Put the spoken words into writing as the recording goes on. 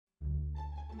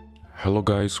Hello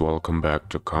guys, welcome back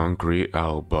to Concrete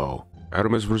Elbow.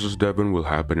 Ermes vs Devon will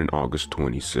happen in August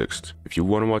 26th. If you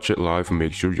want to watch it live,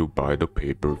 make sure you buy the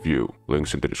pay-per-view.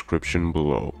 Links in the description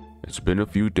below. It's been a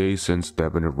few days since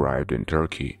Devon arrived in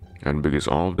Turkey, and because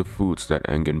all of the foods that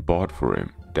Engin bought for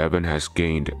him, Devon has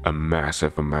gained a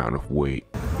massive amount of weight.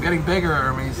 I'm getting bigger,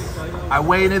 Ermes. I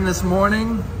weighed in this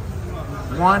morning,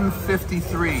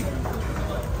 153.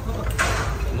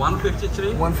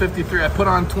 153? 153. I put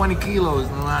on 20 kilos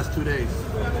in the last 2 days.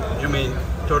 You mean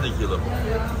 30 kilo?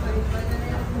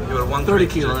 You were 30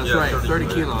 kilo, that's yeah, right. 30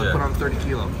 kilo. Yeah. I put on 30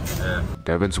 kilo. Yeah.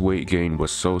 Devon's weight gain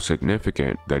was so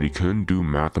significant that he couldn't do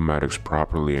mathematics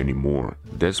properly anymore.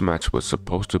 This match was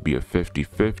supposed to be a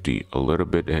 50-50, a little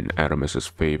bit in Ermes'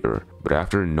 favor, but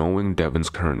after knowing Devon's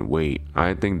current weight,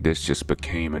 I think this just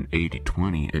became an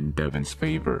 80-20 in Devon's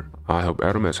favor. I hope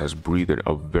Ermes has breathed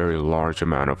a very large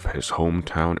amount of his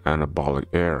hometown anabolic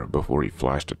air before he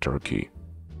flies to Turkey.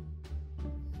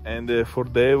 And for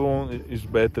Devon is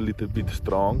bet a little bit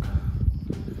strong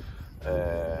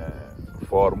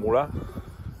formula,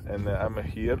 and I'm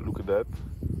here, look at that,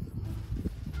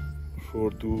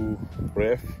 for to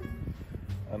breath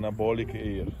anabolic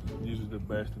air. This is the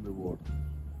best in the world.